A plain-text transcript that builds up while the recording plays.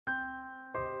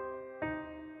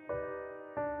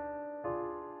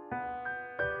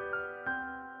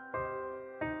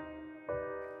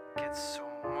get so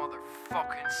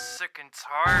motherfucking sick and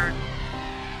tired.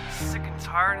 Sick and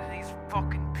tired of these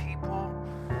fucking people.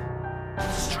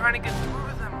 Just trying to get through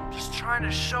to them. Just trying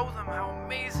to show them how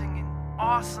amazing and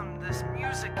awesome this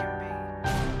music can be.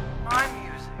 My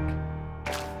music.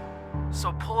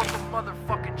 So pull up a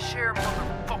motherfucking chair,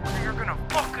 motherfucker. You're gonna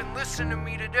fucking listen to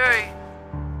me today.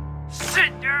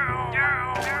 Sit down.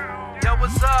 Yo,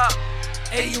 what's up?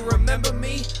 Hey, you remember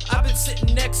me? I've been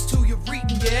sitting next to you,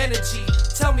 reading your energy.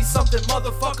 Tell me something,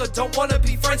 motherfucker, don't wanna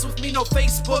be friends with me. No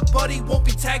Facebook, buddy, won't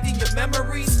be tagged in your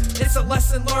memories. It's a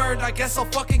lesson learned, I guess I'll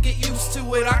fucking get used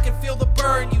to it. I can feel the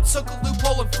burn, you took a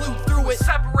loophole and flew through it.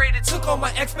 Separated, took all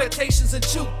my expectations and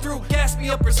chewed through. Gassed me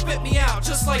up or spit me out,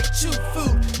 just like chewed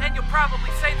food. And you'll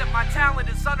probably say that my talent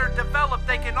is underdeveloped.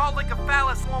 They can all lick a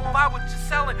phallus, won't buy what you're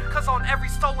selling. Cause on every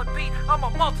stolen beat, I'm a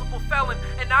multiple felon.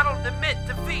 And I don't admit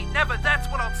defeat, never, that's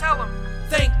what I'll tell him.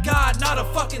 Thank God, not a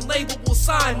fucking label will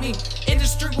sign me.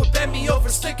 Industry will bend me over,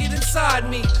 stick it inside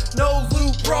me. No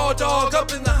loot, raw dog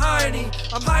up in the hiney.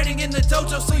 I'm hiding in the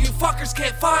dojo so you fuckers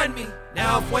can't find me.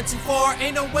 Now I've went too far,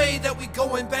 ain't no way that we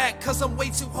going back. Cause I'm way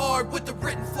too hard with the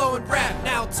written flow and rap.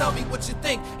 Now tell me what you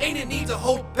think, ain't a need to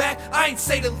hold back. I ain't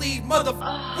say to leave,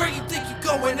 where you think you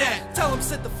going at? Tell him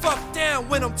sit the fuck down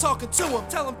when I'm talking to him.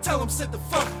 Tell him sit the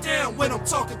fuck down when I'm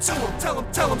talking to him. Tell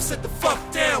him sit the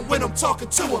fuck down when I'm talking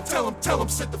to him. Tell him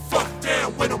sit the fuck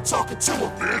down when I'm talking to him,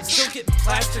 bitch. Still getting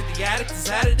plastered, the addict is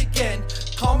at it again.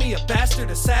 Call me a bastard,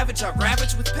 a savage, I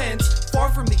ravage with pens. Far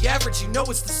from the average, you know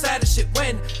it's the saddest shit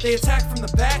when they attack from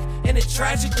the back and it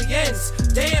tragically ends.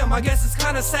 Damn, I guess it's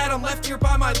kinda sad I'm left here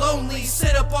by my lonely.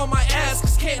 Sit up on my ass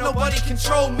cause can't nobody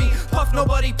control me. Puff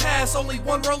nobody pass, only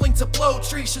one rolling to blow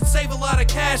tree. Should save a lot of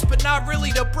cash but not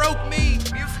really to broke me.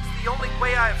 Music's the only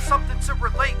way I have something to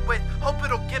relate with. Hope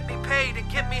it'll get me paid and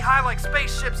get me high like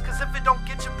spaceships. Cause if it don't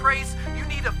get you praise, you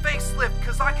need a facelift.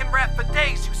 Cause I can rap for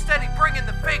days, you steady bringing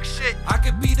the fake shit. I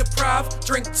could be deprived,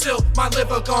 drink till my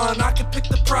liver gone. I could pick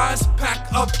the prize,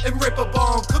 pack up and rip a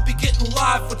bomb. Could be getting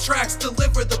live with tracks,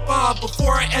 deliver the bomb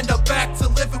before I end up back to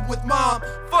living with mom.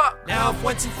 Fuck. Now I've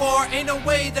went too far, ain't no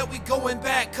way that we going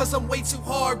back. Cause I'm way too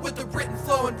hard with the written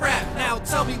flow and rap. Now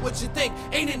tell me what you think,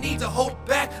 ain't a need to hold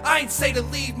back. I ain't say to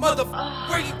leave,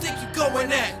 where you think you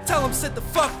going at? Tell him sit the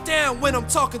fuck down when I'm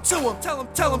talking to him.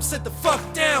 Tell him sit the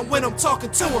fuck down when I'm talking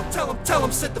to him. Tell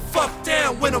him sit the fuck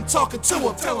down when I'm talking to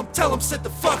him. Tell him sit the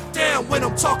fuck down when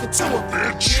I'm talking to him.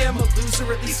 Yeah, I'm a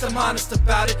loser, at least I'm honest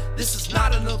about it. This is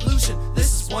not an illusion,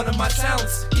 this is one of my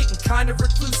talents. Getting kind of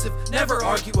reclusive, never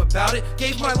argue about it.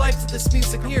 Gave my life to this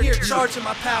music, here charging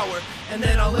my power. And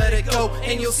then I'll let it go,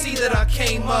 and you'll see that I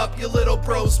came up. Your little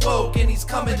bro's woke, and he's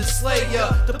coming to slay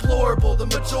ya. Deplorable, the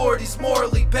majority's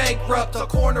morally bankrupt. I'll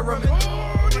corner him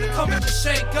and coming to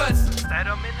shake guts. Instead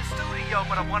I'm in the studio,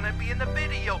 but I wanna be in the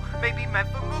video. Maybe meant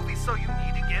for movies, so you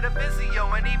need to get a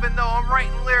Vizio. And even though I'm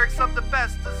writing lyrics of the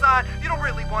best design, you don't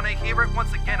really wanna hear it,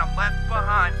 once again I'm left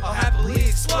behind. I'll happily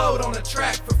explode on a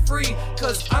track for free,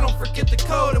 cause I don't forget the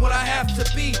code and what I have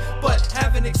to be. But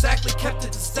haven't exactly kept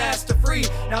it disaster free.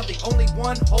 Now the only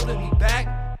one holding me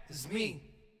back is me.